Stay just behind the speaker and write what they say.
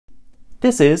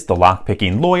This is the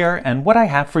Lockpicking Lawyer, and what I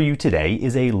have for you today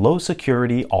is a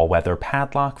low-security all-weather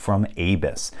padlock from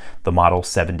Abus, the Model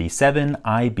 77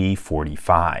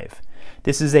 IB45.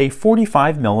 This is a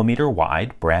 45mm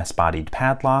wide brass-bodied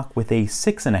padlock with a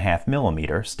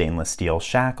 6.5mm stainless steel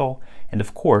shackle, and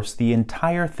of course the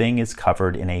entire thing is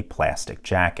covered in a plastic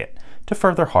jacket to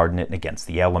further harden it against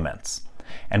the elements.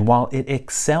 And while it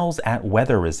excels at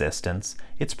weather resistance,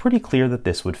 it's pretty clear that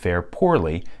this would fare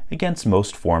poorly against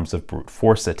most forms of brute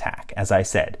force attack. As I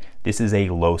said, this is a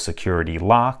low security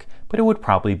lock, but it would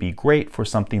probably be great for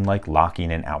something like locking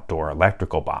an outdoor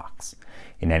electrical box.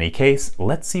 In any case,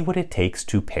 let's see what it takes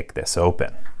to pick this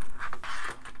open.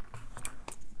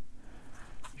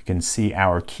 You can see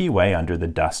our keyway under the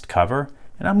dust cover,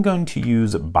 and I'm going to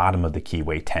use bottom of the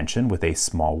keyway tension with a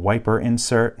small wiper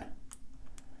insert.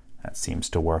 That seems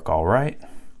to work all right.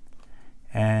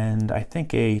 And I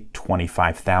think a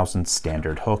 25,000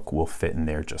 standard hook will fit in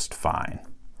there just fine.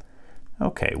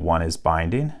 Okay, one is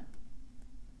binding.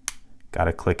 Got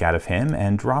a click out of him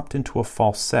and dropped into a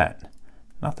false set.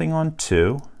 Nothing on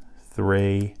 2,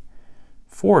 3,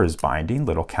 4 is binding,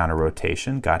 little counter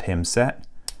rotation, got him set.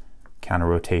 Counter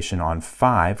rotation on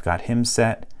 5, got him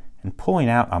set. And pulling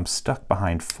out, I'm stuck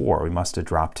behind 4. We must have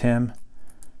dropped him.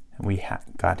 And we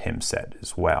got him set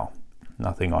as well.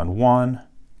 Nothing on 1.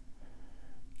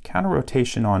 Counter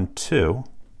rotation on 2.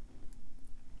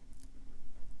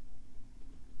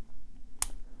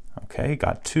 Okay,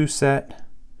 got 2 set.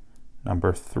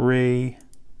 Number 3,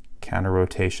 counter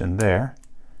rotation there.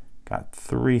 Got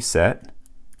 3 set.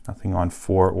 Nothing on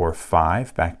 4 or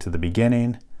 5. Back to the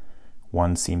beginning.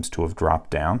 1 seems to have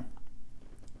dropped down.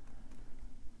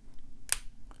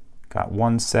 Got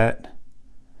 1 set.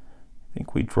 I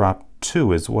think we dropped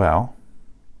 2 as well.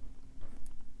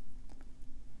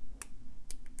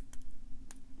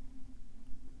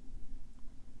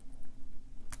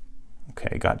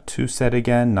 Okay, got 2 set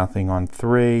again, nothing on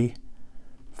 3.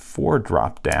 4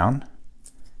 dropped down,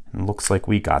 and looks like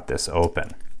we got this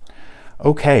open.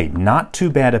 Okay, not too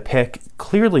bad a pick.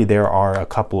 Clearly there are a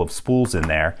couple of spools in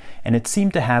there, and it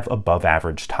seemed to have above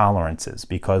average tolerances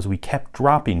because we kept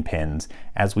dropping pins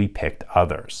as we picked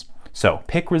others. So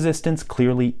pick resistance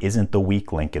clearly isn't the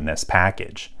weak link in this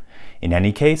package. In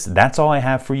any case, that's all I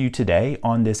have for you today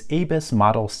on this Abus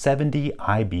Model 70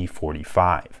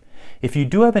 IB45. If you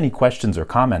do have any questions or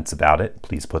comments about it,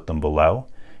 please put them below.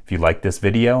 If you like this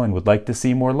video and would like to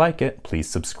see more like it, please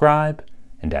subscribe.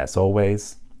 And as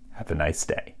always, have a nice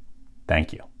day.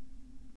 Thank you.